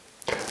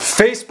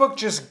Facebook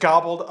just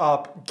gobbled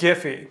up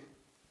Giphy.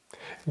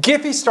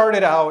 Giphy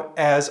started out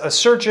as a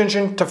search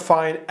engine to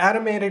find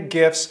animated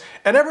GIFs,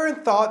 and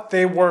everyone thought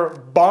they were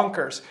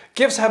bonkers.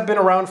 GIFs have been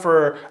around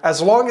for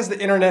as long as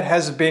the internet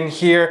has been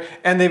here,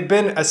 and they've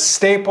been a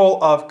staple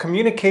of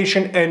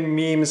communication and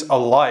memes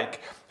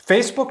alike.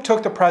 Facebook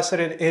took the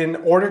precedent in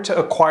order to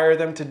acquire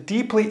them to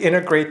deeply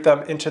integrate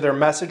them into their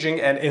messaging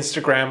and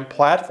Instagram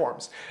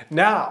platforms.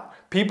 Now,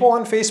 people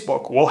on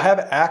Facebook will have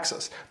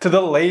access to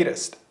the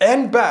latest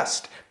and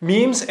best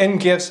memes and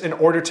GIFs in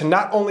order to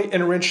not only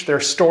enrich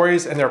their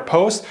stories and their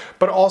posts,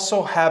 but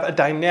also have a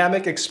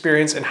dynamic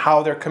experience in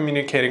how they're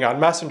communicating on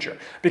Messenger.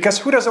 Because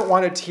who doesn't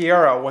want a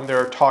tiara when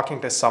they're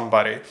talking to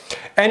somebody?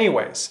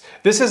 Anyways,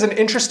 this is an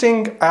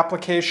interesting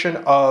application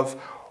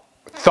of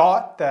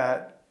thought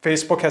that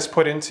Facebook has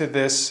put into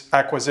this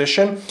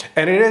acquisition,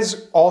 and it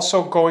is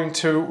also going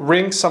to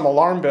ring some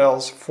alarm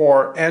bells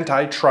for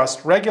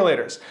antitrust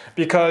regulators,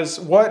 because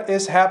what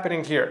is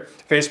happening here?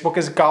 Facebook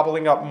is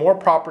gobbling up more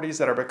properties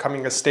that are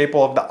becoming a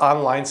staple of the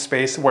online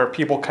space where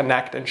people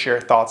connect and share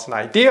thoughts and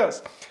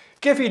ideas.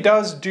 Giphy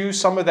does do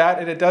some of that,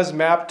 and it does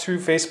map to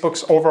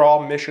Facebook's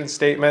overall mission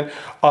statement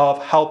of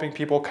helping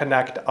people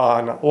connect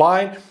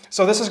online.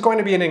 So this is going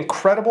to be an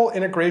incredible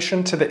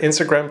integration to the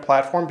Instagram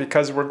platform,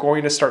 because we're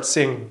going to start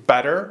seeing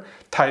better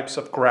types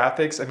of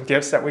graphics and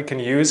GIFs that we can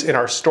use in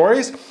our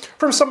stories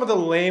from some of the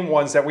lame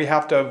ones that we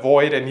have to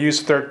avoid and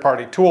use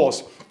third-party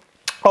tools.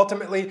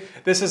 Ultimately,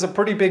 this is a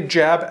pretty big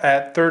jab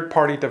at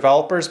third-party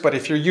developers, but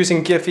if you're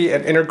using Giphy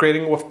and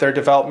integrating with their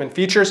development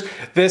features,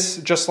 this,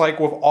 just like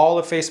with all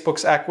of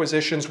Facebook's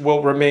acquisitions,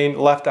 will remain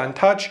left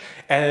untouched,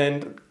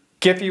 and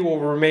Giphy will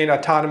remain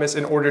autonomous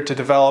in order to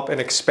develop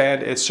and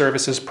expand its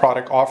services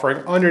product offering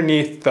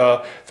underneath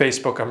the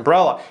Facebook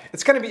umbrella.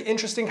 It's going to be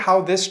interesting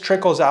how this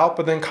trickles out,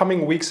 but then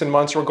coming weeks and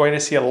months, we're going to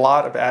see a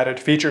lot of added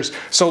features.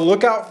 So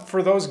look out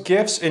for those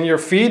GIFs in your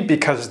feed,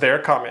 because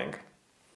they're coming.